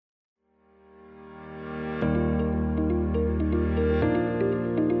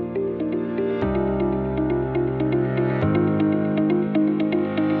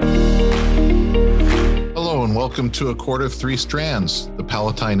Welcome to A Cord of Three Strands, the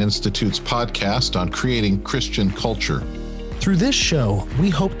Palatine Institute's podcast on creating Christian culture. Through this show, we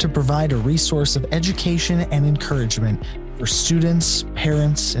hope to provide a resource of education and encouragement for students,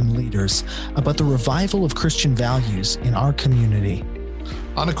 parents, and leaders about the revival of Christian values in our community.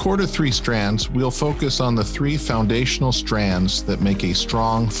 On A Cord of Three Strands, we'll focus on the three foundational strands that make a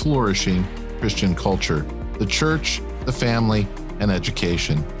strong, flourishing Christian culture: the church, the family, and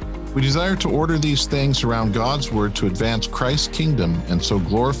education. We desire to order these things around God's word to advance Christ's kingdom and so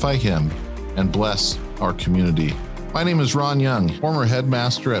glorify Him and bless our community. My name is Ron Young, former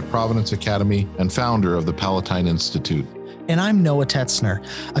headmaster at Providence Academy and founder of the Palatine Institute. And I'm Noah Tetzner,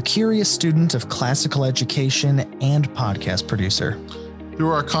 a curious student of classical education and podcast producer.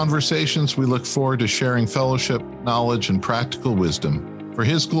 Through our conversations, we look forward to sharing fellowship, knowledge, and practical wisdom for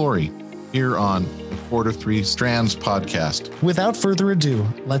His glory here on the Cord of Three Strands podcast. Without further ado,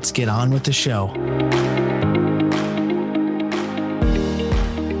 let's get on with the show.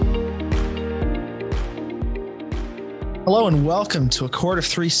 Hello and welcome to A Cord of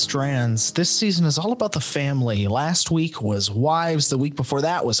Three Strands. This season is all about the family. Last week was wives, the week before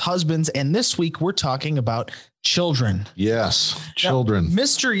that was husbands, and this week we're talking about children. Yes, children. Now,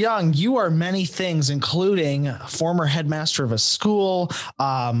 Mr. Young, you are many things, including former headmaster of a school.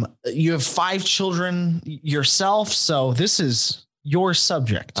 You have 5 children yourself, so this is your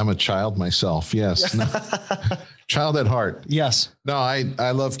subject. I'm a child myself, yes. Child at heart. Yes. No,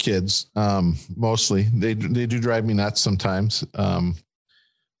 I love kids, mostly. They do drive me nuts sometimes.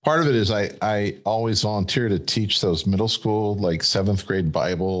 Part of it is I always volunteer to teach those middle school, like 7th grade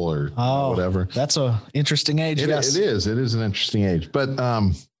Bible or whatever. That's a interesting age. Yes, it is. It is an interesting age. But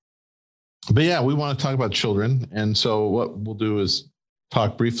yeah, we want to talk about children. And so what we'll do is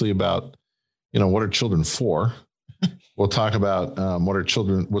talk briefly about, what are children for? We'll talk about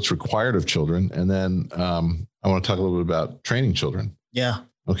what's required of children. And then I want to talk a little bit about training children. Yeah.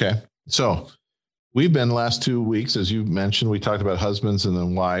 Okay. So we've been the last 2 weeks, as you mentioned, we talked about husbands and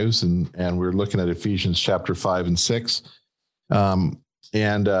then wives, and we're looking at Ephesians chapter 5 and 6,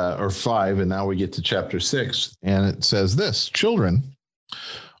 or 5, and now we get to chapter 6, and it says this: children,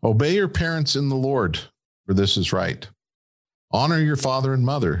 obey your parents in the Lord, for this is right. Honor your father and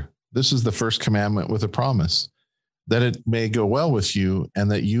mother. This is the first commandment with a promise, that it may go well with you and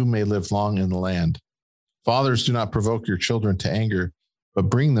that you may live long in the land. Fathers, do not provoke your children to anger,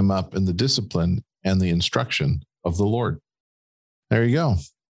 but bring them up in the discipline and the instruction of the Lord. There you go.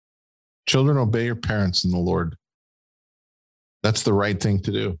 Children, obey your parents in the Lord. That's the right thing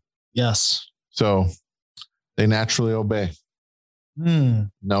to do. Yes. So they naturally obey.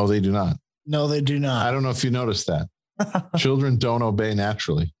 No, they do not. No, they do not. I don't know if you noticed that. Children don't obey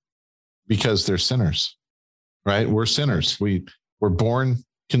naturally because they're sinners, right? We're sinners. We're born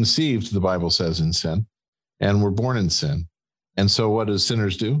conceived, the Bible says, in sin, and we're born in sin. And so what do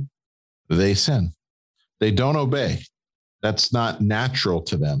sinners do? They sin. They don't obey. That's not natural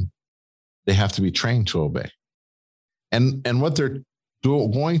to them. They have to be trained to obey. And what they're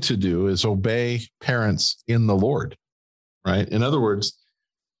going to do is obey parents in the Lord, right? In other words,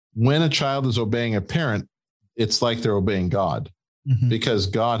 when a child is obeying a parent, it's like they're obeying God, because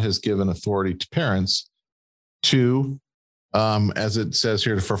God has given authority to parents to, as it says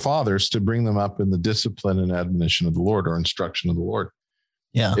here, for fathers to bring them up in the discipline and admonition of the Lord, or instruction of the Lord.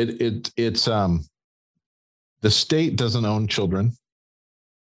 Yeah. It's the state doesn't own children.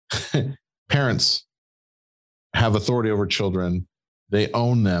 Parents have authority over children. They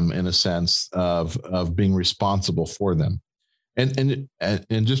own them in a sense of being responsible for them. And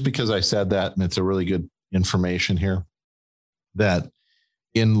just because I said that, and it's a really good information here, that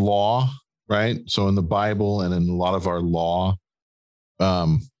in law, right? So in the Bible and in a lot of our law,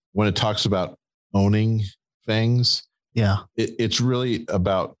 when it talks about owning things, it's really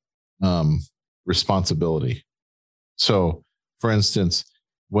about responsibility. So, for instance,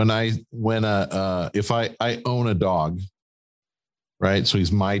 if I own a dog, right? So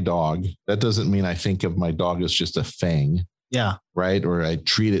he's my dog. That doesn't mean I think of my dog as just a thing, right? Or I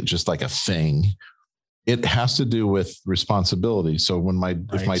treat it just like a thing. It has to do with responsibility. So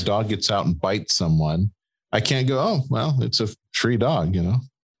if my dog gets out and bites someone, I can't go, oh, well, it's a free dog,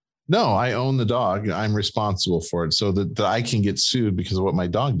 No, I own the dog. I'm responsible for it, so that I can get sued because of what my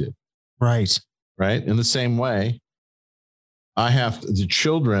dog did. Right. Right. In the same way, the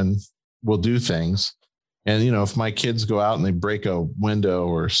children will do things. And, if my kids go out and they break a window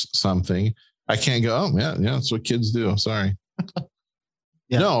or something, I can't go, oh, yeah, that's what kids do. Sorry.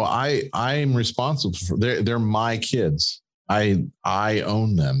 Yeah. No, I'm responsible for, they're my kids. I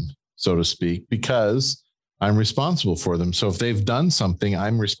own them, so to speak, because I'm responsible for them. So if they've done something,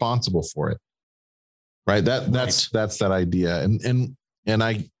 I'm responsible for it. right? That's that idea. And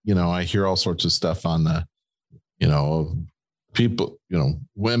I hear all sorts of stuff on the, people,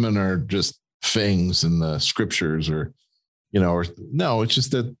 women are just things in the scriptures, or no, it's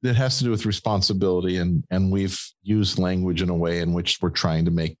just that it has to do with responsibility. And we've used language in a way in which we're trying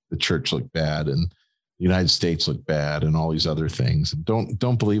to make the church look bad and the United States look bad and all these other things.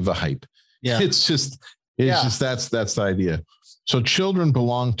 Don't believe the hype. Yeah. It's just that's the idea. So children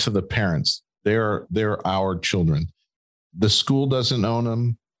belong to the parents. They're our children. The school doesn't own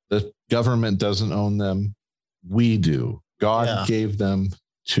them. The government doesn't own them. We do. God gave them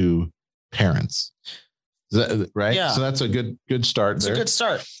to parents. Is that right? Yeah. So that's a good start. It's there. a good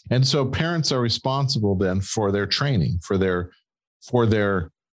start. And so parents are responsible then for their training, for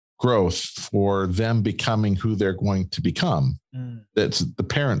their growth, for them becoming who they're going to become. That's the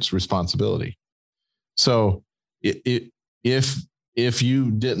parents' responsibility. So if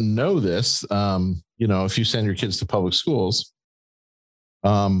you didn't know this, if you send your kids to public schools,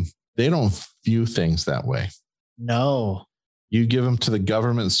 they don't view things that way. No. You give them to the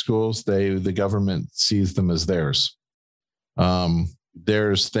government schools, the government sees them as theirs.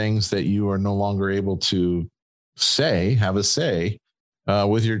 There's things that you are no longer able to have a say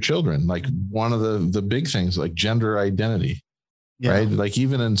with your children. Like one of the big things, like gender identity, right? Like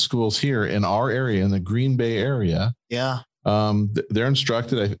even in schools here in our area, in the Green Bay area, they're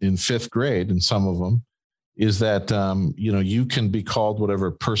instructed in 5th grade, and some of them is that, you can be called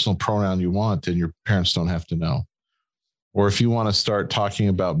whatever personal pronoun you want, and your parents don't have to know. Or if you want to start talking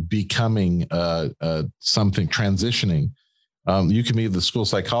about becoming something, transitioning, you can meet the school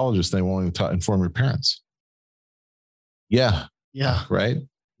psychologist. They won't even inform your parents. Yeah. Right.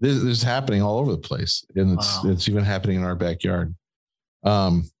 This is happening all over the place, and it's even happening in our backyard.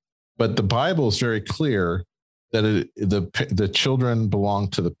 But the Bible is very clear that the children belong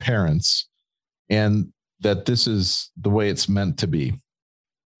to the parents, and that this is the way it's meant to be.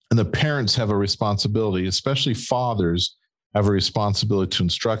 And the parents have a responsibility, especially fathers have a responsibility to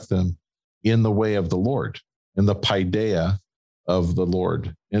instruct them in the way of the Lord, in the paideia of the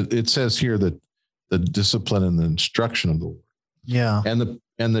Lord. It says here that the discipline and the instruction of the Lord. Yeah.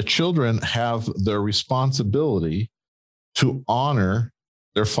 And the children have their responsibility to honor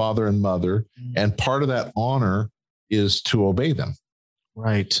their father and mother. And part of that honor is to obey them.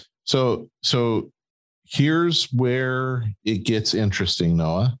 Right. So here's where it gets interesting,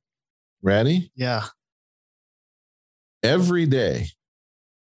 Noah. Ready? Yeah. Every day.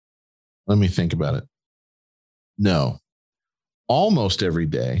 Let me think about it. No. Almost every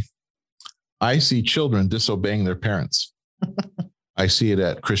day, I see children disobeying their parents. I see it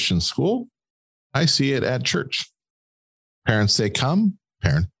at Christian school. I see it at church. Parents say come,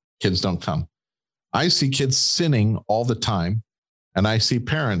 kids don't come. I see kids sinning all the time, and I see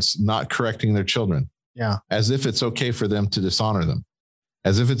parents not correcting their children. Yeah. As if it's okay for them to dishonor them,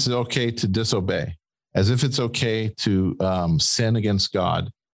 as if it's okay to disobey, as if it's okay to sin against God.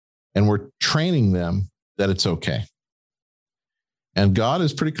 And we're training them that it's okay. And God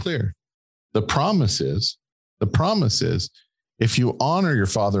is pretty clear. The promise is, if you honor your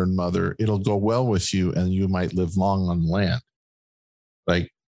father and mother, it'll go well with you and you might live long on the land.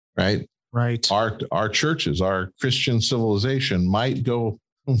 Like, right? Right. Our churches, our Christian civilization might go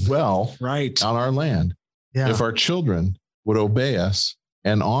well on our land if our children would obey us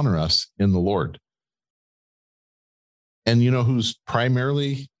and honor us in the Lord. And you know who's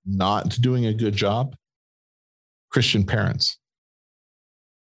primarily not doing a good job? Christian parents.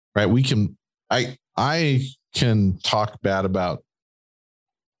 Right? I can talk bad about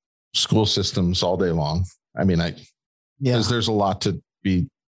school systems all day long. I mean, because there's a lot to be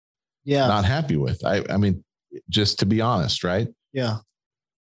not happy with. I mean, just to be honest, right? Yeah.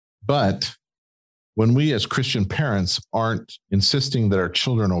 But when we as Christian parents aren't insisting that our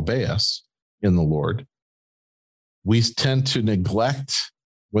children obey us in the Lord, we tend to neglect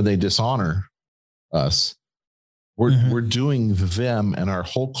when they dishonor us. We're doing them and our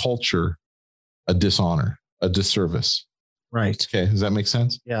whole culture a dishonor, a disservice. Right. Okay. Does that make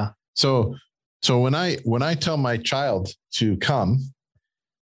sense? Yeah. So when I tell my child to come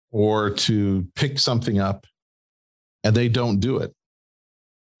or to pick something up and they don't do it,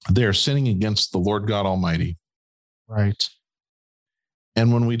 they're sinning against the Lord God Almighty. Right.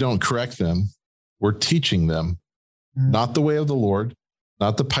 And when we don't correct them, we're teaching them not the way of the Lord,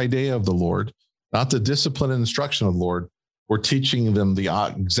 not the paideia of the Lord, not the discipline and instruction of the Lord. We're teaching them the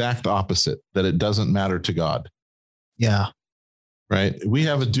exact opposite, that it doesn't matter to God. Yeah. Right. We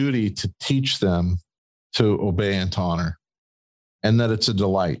have a duty to teach them to obey and to honor, and that it's a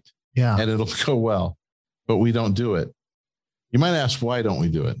delight. Yeah. And it'll go well, but we don't do it. You might ask, why don't we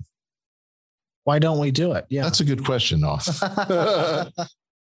do it? Why don't we do it? Yeah. That's a good question, Noah.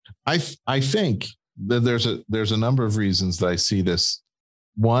 I think that there's a number of reasons that I see this.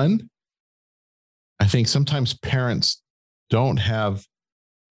 One, I think sometimes parents don't have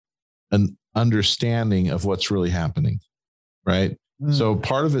an understanding of what's really happening, right? So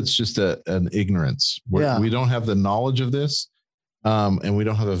part of it's just an ignorance. We don't have the knowledge of this, and we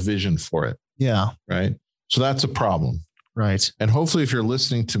don't have a vision for it. Yeah. Right. So that's a problem. Right. And hopefully if you're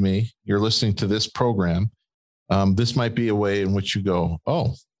listening to me, you're listening to this program, this might be a way in which you go,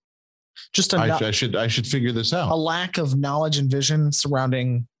 oh, just I should figure this out. A lack of knowledge and vision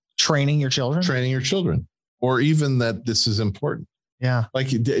surrounding training your children, or even that this is important. Yeah. Like,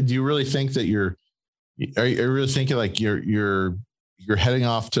 do you really think that are you really thinking like you're heading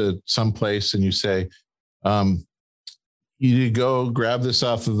off to some place and you say, you need to go grab this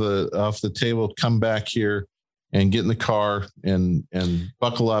off the table, come back here and get in the car and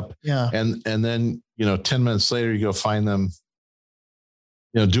buckle up. Yeah. And then, 10 minutes later, you go find them,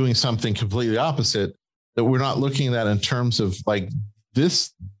 doing something completely opposite, that we're not looking at that in terms of like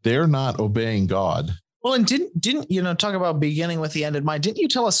this, they're not obeying God. Well, and didn't talk about beginning with the end in mind? Didn't you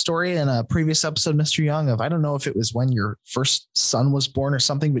tell a story in a previous episode, Mr. Young, of, I don't know if it was when your first son was born or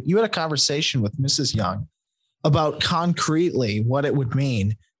something, but you had a conversation with Mrs. Young about concretely what it would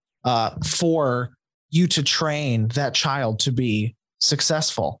mean for you to train that child to be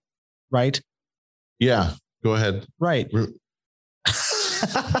successful, right? Yeah, go ahead. Right.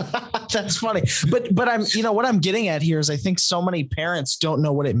 That's funny. But I'm, what I'm getting at here is I think so many parents don't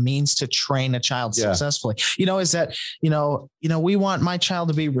know what it means to train a child successfully. Is that, we want my child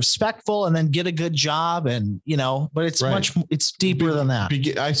to be respectful and then get a good job and, but it's it's deeper than that.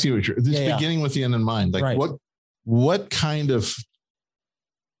 I see what beginning with the end in mind. Like what kind of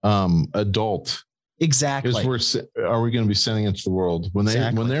adult exactly are we going to be sending into the world when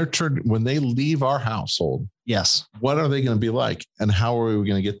they leave our household? Yes. What are they going to be like, and how are we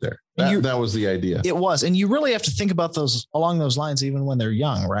going to get there? That was the idea. It was, and you really have to think about those along those lines, even when they're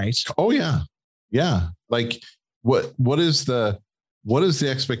young, right? Oh yeah, yeah. Like what is the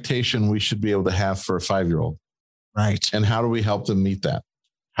expectation we should be able to have for a 5-year-old, right? And how do we help them meet that?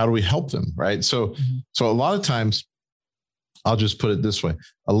 How do we help them, right? So a lot of times, I'll just put it this way.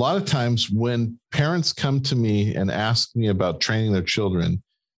 A lot of times when parents come to me and ask me about training their children,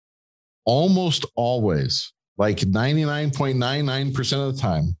 almost always, like 99.99% of the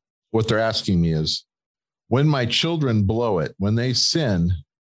time, what they're asking me is, when my children blow it, when they sin,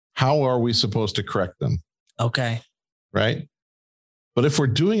 how are we supposed to correct them? Okay. Right. But if we're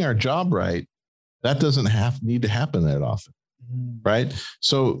doing our job right, that doesn't need to happen that often. Right.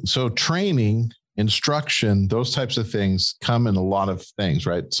 So training, instruction, those types of things come in a lot of things,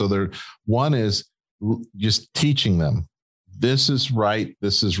 right? So one is just teaching them, this is right,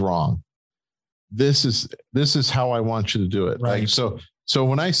 this is wrong. This is how I want you to do it. Right. Like, so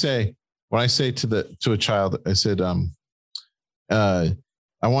when I say to a child, I said, I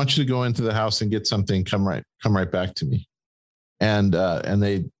want you to go into the house and get something, come right back to me. And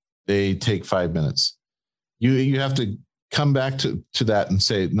they take 5 minutes. You have to come back to that and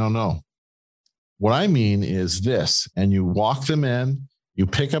say, no. What I mean is this, and you walk them in, you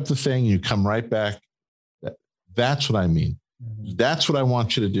pick up the thing, you come right back. That's what I mean. Mm-hmm. That's what I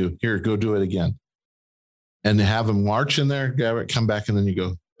want you to do. Here, go do it again. And have them march in there, grab it, come back, and then you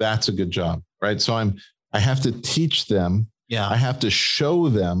go, that's a good job, right? So I have to teach them. Yeah. I have to show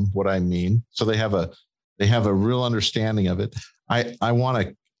them what I mean, so they have a real understanding of it. I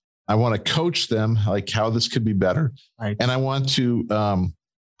want to coach them, like how this could be better. Right. And I want to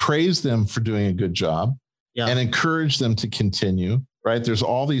praise them for doing a good job, and encourage them to continue. Right. There's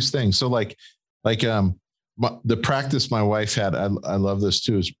all these things. So like the practice my wife had, I love this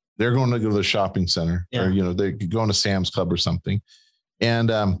too, is they're going to go to the shopping center or, they're going to Sam's Club or something.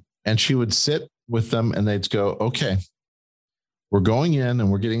 And she would sit with them and they'd go, okay, we're going in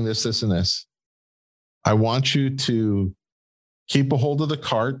and we're getting this, this, and this. I want you to keep a hold of the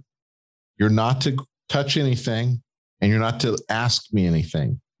cart. You're not to touch anything, and you're not to ask me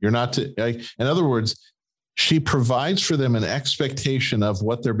anything. You're not to, in other words, she provides for them an expectation of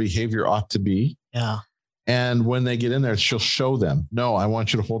what their behavior ought to be. Yeah. And when they get in there, she'll show them, no, I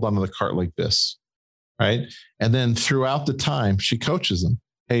want you to hold on to the cart like this. Right. And then throughout the time, she coaches them.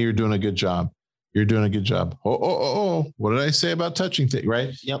 Hey, you're doing a good job. You're doing a good job. Oh, what did I say about touching things?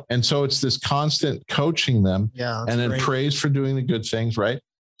 Right. Yep. And so it's this constant coaching them, and then praise for doing the good things. Right.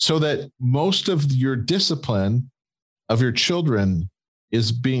 So that most of your discipline of your children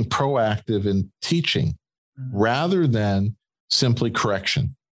is being proactive in teaching rather than simply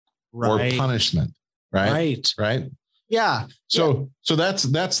correction or punishment. Right. Yeah. So that's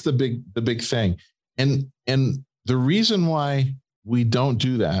the big thing. And the reason why we don't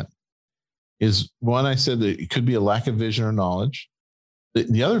do that is, one, I said that it could be a lack of vision or knowledge.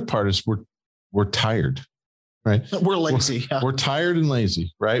 The other part is we're tired, right? We're lazy. We're tired and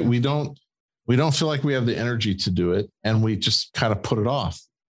lazy, right? We don't feel like we have the energy to do it, and we just kind of put it off.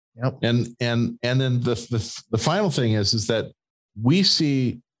 Yep. And then the final thing is that we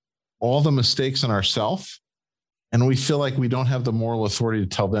see all the mistakes in ourselves, and we feel like we don't have the moral authority to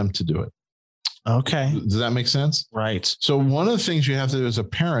tell them to do it. Okay. Does that make sense? Right. So one of the things you have to do as a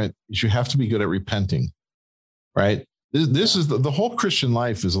parent is you have to be good at repenting, right? This is the whole Christian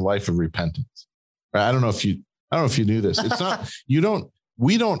life is a life of repentance. Right? I don't know if you knew this. It's not,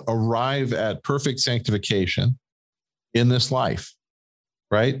 we don't arrive at perfect sanctification in this life,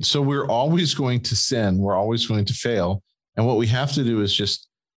 right? So we're always going to sin. We're always going to fail. And what we have to do is just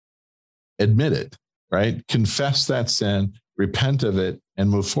admit it, right? Confess that sin, repent of it, and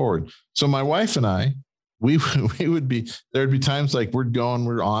move forward. So my wife and I, there'd be times like we're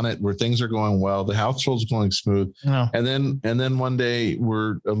on it, where things are going well, the household's going smooth. Yeah. And then one day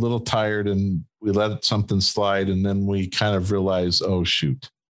we're a little tired and we let something slide. And then we kind of realize, oh, shoot,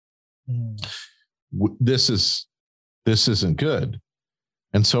 this isn't good.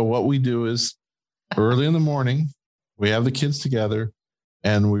 And so what we do is early in the morning, we have the kids together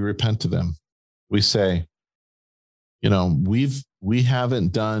and we repent to them. We say, we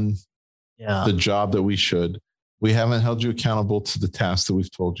haven't done the job that we should. We haven't held you accountable to the task that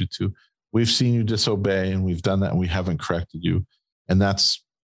we've told you to. We've seen you disobey, and we've done that, and we haven't corrected you. And that's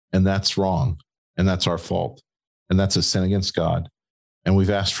wrong. And that's our fault. And that's a sin against God. And we've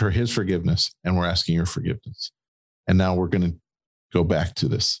asked for his forgiveness, and we're asking your forgiveness. And now we're going to go back to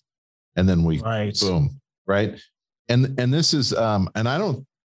this. And then boom, right? And this is, and I don't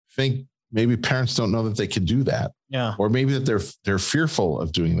think, maybe parents don't know that they can do that. Yeah. Or maybe that they're fearful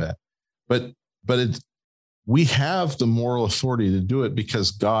of doing that. But we have the moral authority to do it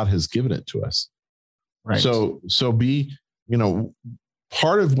because God has given it to us. Right. So be,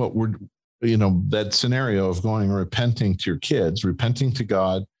 part of what we're, that scenario of going and repenting to your kids, repenting to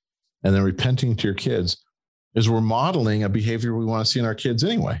God, and then repenting to your kids, is we're modeling a behavior we want to see in our kids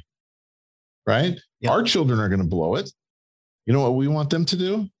anyway. Right. Yeah. Our children are going to blow it. You know what we want them to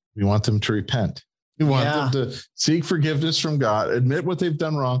do? We want them to repent. We want them to seek forgiveness from God, admit what they've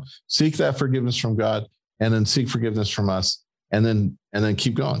done wrong, seek that forgiveness from God, and then seek forgiveness from us, and then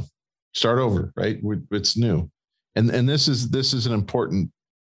keep going, start over. Right? It's new, and this is an important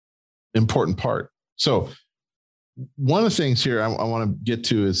part. So one of the things here I want to get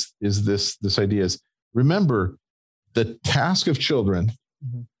to is this idea is, remember, the task of children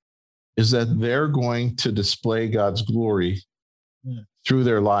is that they're going to display God's glory through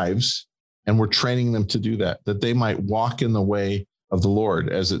their lives. And we're training them to do that they might walk in the way of the Lord,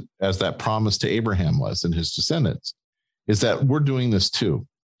 as that promise to Abraham was and his descendants, is that we're doing this too.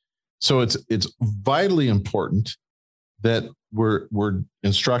 So it's vitally important that we're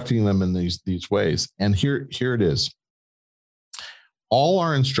instructing them in these ways. And here it is. All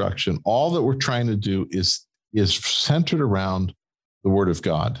our instruction, all that we're trying to do is centered around the Word of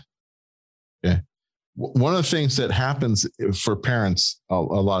God. Okay. One of the things that happens for parents a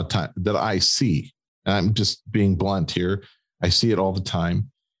lot of time that I see, and I'm just being blunt here, I see it all the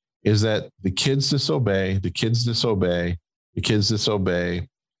time, is that the kids disobey,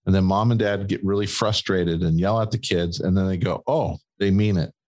 and then mom and dad get really frustrated and yell at the kids, and then they go, oh, they mean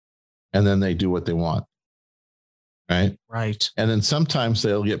it. And then they do what they want. Right. Right. And then sometimes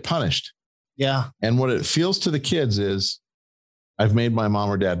they'll get punished. Yeah. And what it feels to the kids is, I've made my mom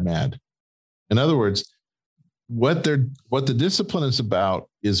or dad mad. In other words, what the discipline is about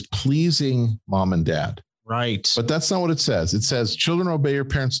is pleasing mom and dad. Right. But that's not what it says. It says, children, obey your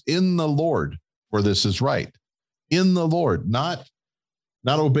parents in the Lord, for this is right. In the Lord, not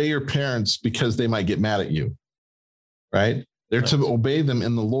obey your parents because they might get mad at you. Right. They're to obey them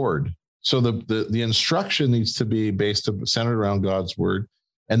in the Lord. So the instruction needs to be centered around God's word.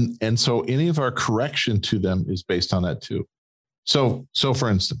 And so any of our correction to them is based on that too. So for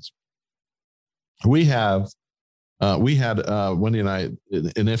instance, we had Wendy and I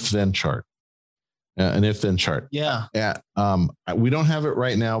an if-then chart. Yeah. We don't have it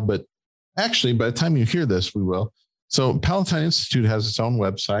right now, but actually by the time you hear this, we will. So Palatine Institute has its own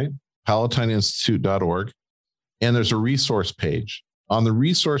website, palatininstitute.org, and there's a resource page. On the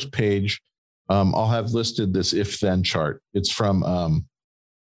resource page, I'll have listed this if-then chart. It's from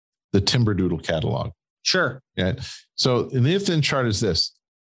the Timberdoodle catalog. Sure. Okay. So the if-then chart is this.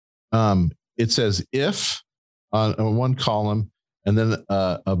 It says if on one column, and then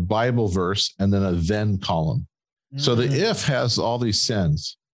a Bible verse, and then a then column. So the if has all these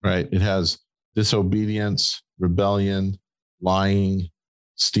sins, right? It has disobedience, rebellion, lying,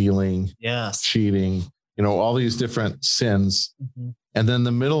 stealing, cheating, all these different sins. And then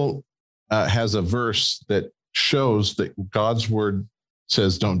the middle has a verse that shows that God's word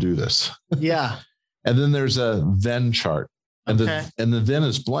says, don't do this. Yeah. And then there's a then chart, and the then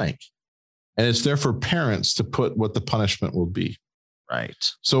is blank. And it's there for parents to put what the punishment will be.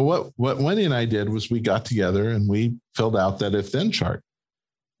 Right. So what Wendy and I did was we got together and we filled out that if then chart.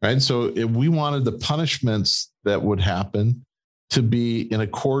 Right. So if we wanted the punishments that would happen to be in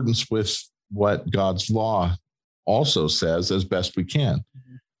accordance with what God's law also says as best we can.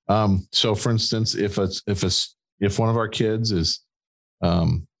 So for instance, if one of our kids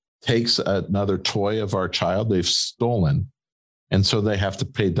takes another toy of our child, they've stolen. And so they have to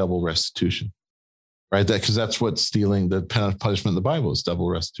pay double restitution. Right. Because that's what stealing, the punishment in the Bible is double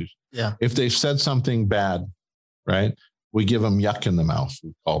restitution. Yeah. If they've said something bad, right, we give them yuck in the mouth,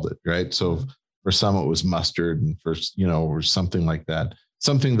 we called it. Right. So for some, it was mustard, and for, or something like that,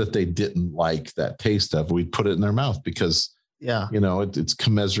 something that they didn't like that taste of, we'd put it in their mouth because, it's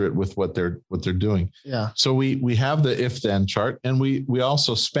commensurate with what they're doing. Yeah. So we have the if then chart, and we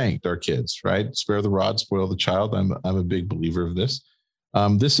also spanked our kids, right? Spare the rod, spoil the child. I'm a big believer of this.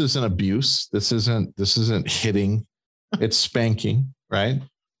 This isn't abuse. This isn't hitting. It's spanking, right?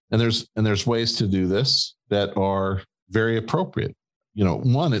 And there's ways to do this that are very appropriate.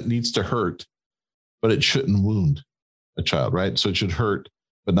 One, it needs to hurt, but it shouldn't wound a child, right? So it should hurt,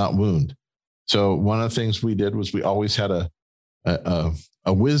 but not wound. So one of the things we did was we always had a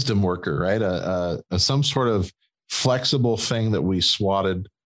wisdom worker, right? Some sort of flexible thing that we swatted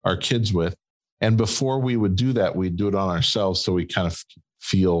our kids with. And before we would do that, we'd do it on ourselves. So we kind of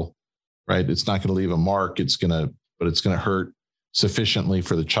feel, right, it's not going to leave a mark. But it's going to hurt sufficiently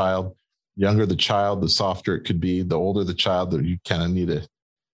for the child. The younger the child, the softer it could be. The older the child, that you kind of need to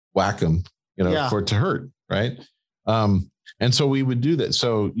whack them, for it to hurt. Right. And so we would do that.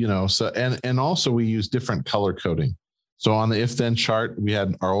 So, and also we use different color coding. So on the if then chart, we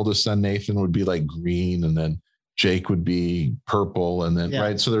had our oldest son, Nathan, would be like green, and then Jake would be purple. And then,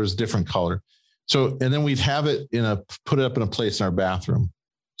 right. So there was different color. So, and then we'd have it put it up in a place in our bathroom.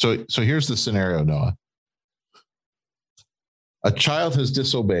 So here's the scenario, Noah. A child has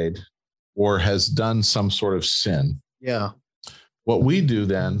disobeyed or has done some sort of sin. Yeah. What we do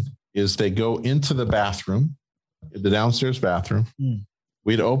then is they go into the bathroom, the downstairs bathroom.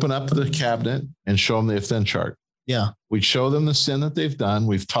 We'd open up the cabinet and show them the if then chart. Yeah. We'd show them the sin that they've done.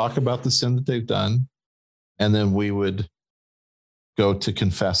 We've talked about the sin that they've done. And then we would go to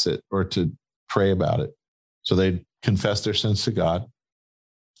confess it or to pray about it. So they'd confess their sins to God,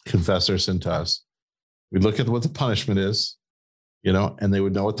 confess their sin to us. We'd look at what the punishment is, and they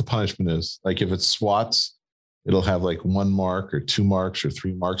would know what the punishment is. Like if it's swats, it'll have like 1 mark or 2 marks or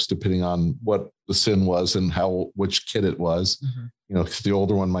 3 marks, depending on what the sin was and which kid it was. Because the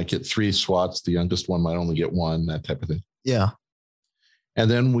older one might get 3 swats, the youngest one might only get 1, that type of thing. Yeah.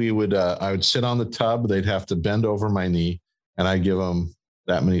 And then I would sit on the tub. They'd have to bend over my knee, and I'd give them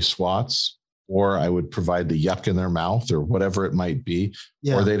that many swats, or I would provide the yuck in their mouth or whatever it might be,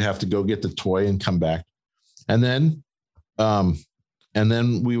 or they'd have to go get the toy and come back. And then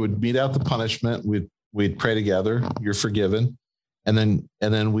we would meet out the punishment. We'd pray together. You're forgiven. And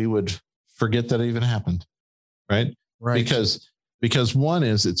then we would forget that it even happened. Right. Right. Because one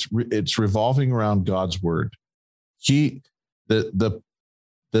is it's revolving around God's word.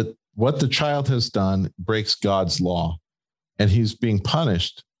 What the child has done breaks God's law, and he's being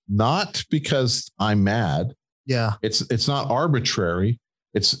punished, not because I'm mad. Yeah. It's not arbitrary.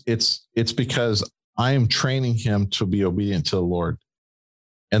 It's because I am training him to be obedient to the Lord,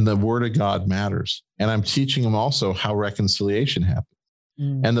 and the word of God matters. And I'm teaching him also how reconciliation happens.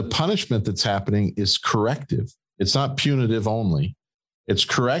 And the punishment that's happening is corrective. It's not punitive only. It's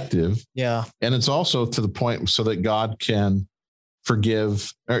corrective. Yeah. And it's also to the point so that God can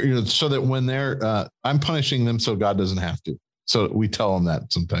forgive, or, so that when I'm punishing them so God doesn't have to. So we tell them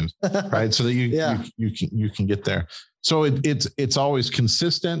that sometimes, right? So that you can get there. So it's always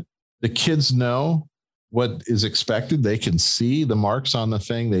consistent. The kids know what is expected. They can see the marks on the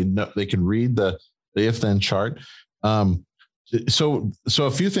thing. They know, they can read the if then chart. So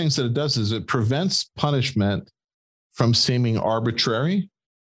a few things that it does is it prevents punishment from seeming arbitrary.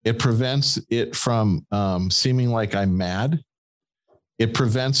 It prevents it from seeming like I'm mad. It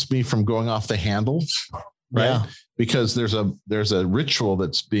prevents me from going off the handle, right? Yeah. Because there's a ritual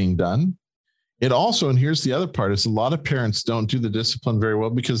that's being done. It also, and here's the other part, is a lot of parents don't do the discipline very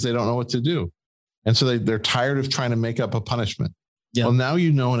well because they don't know what to do. And so they're tired of trying to make up a punishment. Yeah. Well, now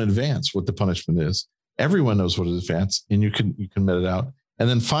you know in advance what the punishment is. Everyone knows what is advance, and you can met it out. And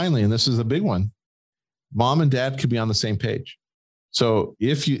then finally, and this is a big one, mom and dad could be on the same page. So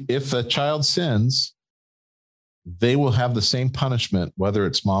if a child sins, they will have the same punishment, whether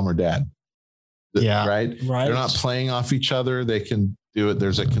it's mom or dad. Yeah. Right. They're not playing off each other. They can do it.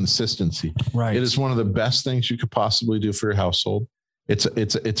 There's a consistency. Right. It is one of the best things you could possibly do for your household. It's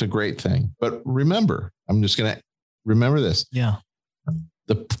a great thing. But remember, I'm just going to remember this. Yeah.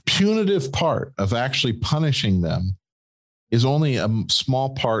 The punitive part of actually punishing them is only a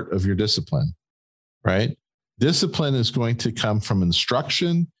small part of your discipline, right? Discipline is going to come from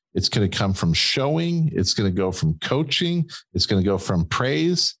instruction. It's going to come from showing. It's going to go from coaching. It's going to go from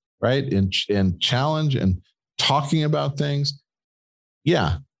praise, right? And challenge and talking about things.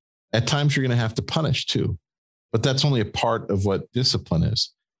 Yeah. At times you're going to have to punish too, but that's only a part of what discipline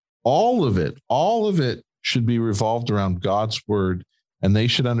is. All of it should be revolved around God's word. And they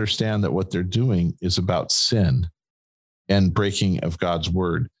should understand that what they're doing is about sin and breaking of God's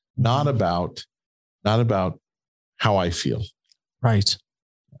word, not about how I feel. Right.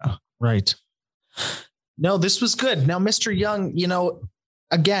 Yeah. Right. No, this was good. Now, Mr. Young,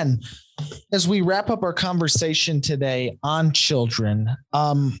 again, as we wrap up our conversation today on children,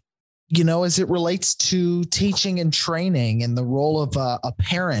 as it relates to teaching and training and the role of a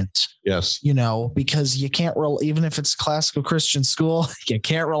parent. Yes. Because you can't even if it's classical Christian school, you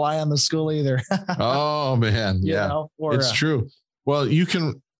can't rely on the school either. Oh man. Yeah. It's true. Well, you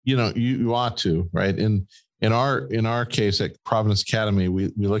can, you ought to, right? In our case at Providence Academy,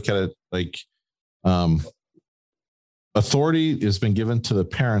 we look at it like, authority has been given to the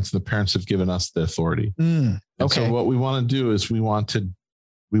parents. The parents have given us the authority. Okay. So what we want to do is we want to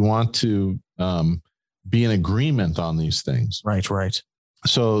be in agreement on these things. Right.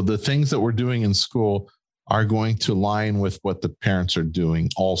 So the things that we're doing in school are going to align with what the parents are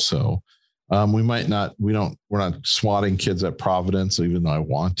doing also. We're not swatting kids at Providence, even though I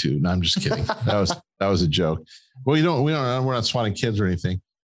want to. No, I'm just kidding. That was a joke. Well, we're not swatting kids or anything,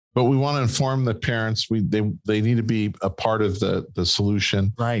 but we want to inform the parents. They need to be a part of the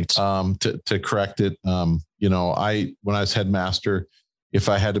solution. Right. To correct it. When I was headmaster, if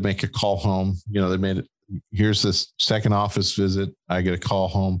I had to make a call home, they made it, here's this second office visit. I get a call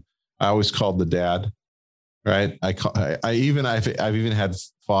home. I always called the dad, right? I've even had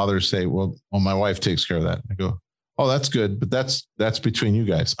fathers say, well, my wife takes care of that. I go, oh, that's good. But that's between you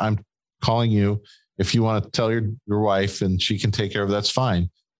guys. I'm calling you. If you want to tell your wife and she can take care of it, that's fine.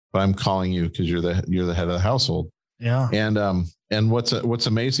 But I'm calling you because you're the head of the household. Yeah. And what's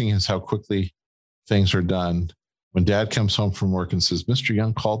amazing is how quickly things are done. When dad comes home from work and says, Mr.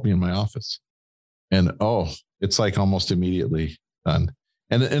 Young called me in my office, and it's like almost immediately done.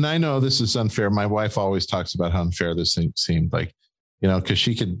 And I know this is unfair. My wife always talks about how unfair this thing seemed like, cause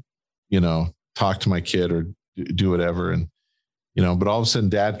she could, talk to my kid or do whatever. And, but all of a sudden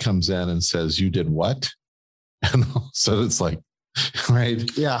dad comes in and says, you did what? And so it's like, right.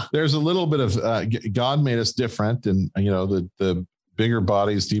 Yeah. There's a little bit of, God made us different. And, the bigger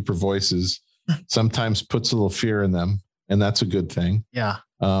bodies, deeper voices, sometimes puts a little fear in them, and that's a good thing. Yeah.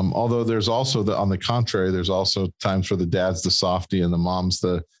 Although there's also on the contrary, there's also times where the dad's the softy and the mom's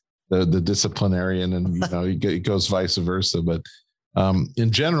the disciplinarian, and it goes vice versa. But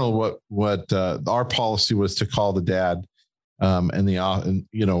in general, what our policy was to call the dad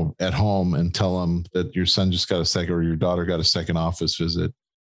at home and tell them that your son just got a second or your daughter got a second office visit,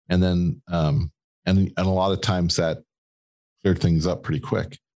 and then and a lot of times that cleared things up pretty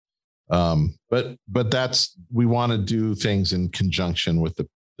quick. But we want to do things in conjunction with the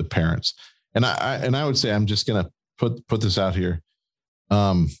parents. And I would say, I'm just going to put this out here.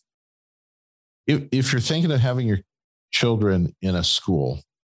 If you're thinking of having your children in a school,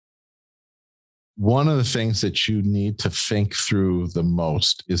 one of the things that you need to think through the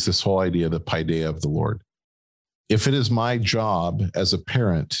most is this whole idea of the paideia of the Lord. If it is my job as a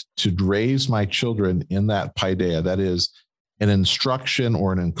parent to raise my children in that paideia, that is an instruction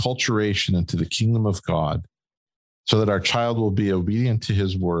or an enculturation into the kingdom of God, so that our child will be obedient to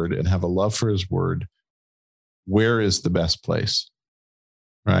his word and have a love for his word, where is the best place?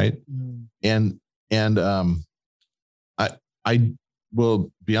 Right. And I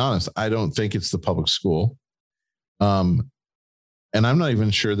will be honest, I don't think it's the public school. And I'm not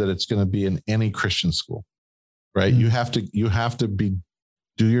even sure that it's going to be in any Christian school, right? You have to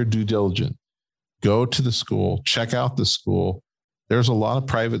do your due diligence. Go to the school, check out the school. There's a lot of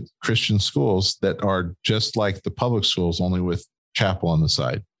private Christian schools that are just like the public schools, only with chapel on the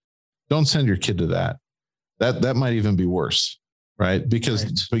side. Don't send your kid to that. That might even be worse, right?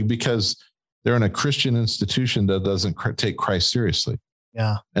 Because they're in a Christian institution that doesn't take Christ seriously.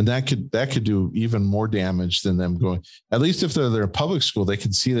 Yeah. And that could do even more damage than them going, at least if they're in public school, they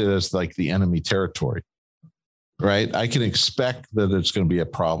can see that as like the enemy territory, right? I can expect that it's going to be a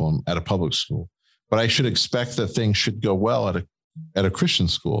problem at a public school, but I should expect that things should go well at a Christian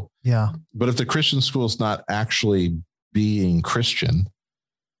school. Yeah. But if the Christian school is not actually being Christian,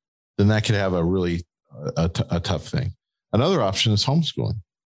 then that could have a really a tough thing. Another option is homeschooling.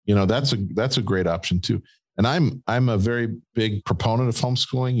 That's a great option too. And I'm a very big proponent of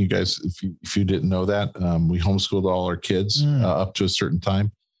homeschooling. You guys, if you didn't know that, we homeschooled all our kids up to a certain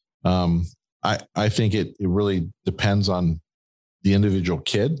time. I think it really depends on the individual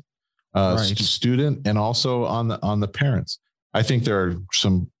kid, Right. student, and also on the parents. I think there are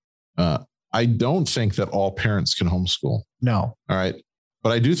some. I don't think that all parents can homeschool. No. All right,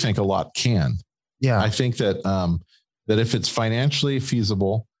 but I do think a lot can. Yeah. I think that that if it's financially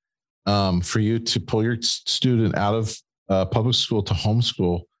feasible for you to pull your student out of public school to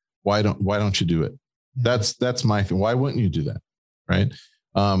homeschool, why don't you do it? That's my thing. Why wouldn't you do that? Right.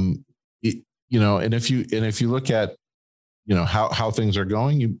 And if you look at, how things are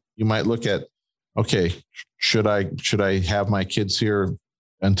going, you might look at, okay, should I have my kids here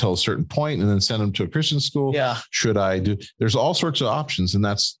until a certain point and then send them to a Christian school? Yeah. Should I do, there's all sorts of options. And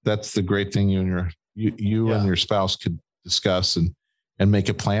that's the great thing you and your spouse could discuss and make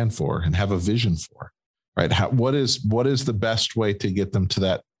a plan for and have a vision for, right? What is the best way to get them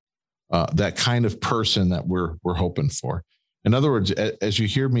to that kind of person that we're hoping for? In other words, as you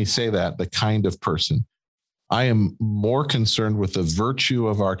hear me say that, the kind of person, I am more concerned with the virtue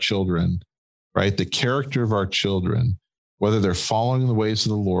of our children, right? The character of our children, whether they're following the ways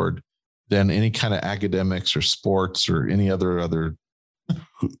of the Lord, than any kind of academics or sports or any other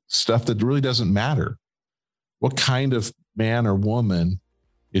stuff that really doesn't matter. What kind of man or woman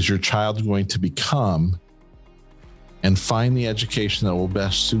is your child going to become, and find the education that will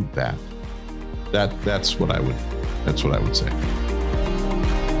best suit that. That's what I would say.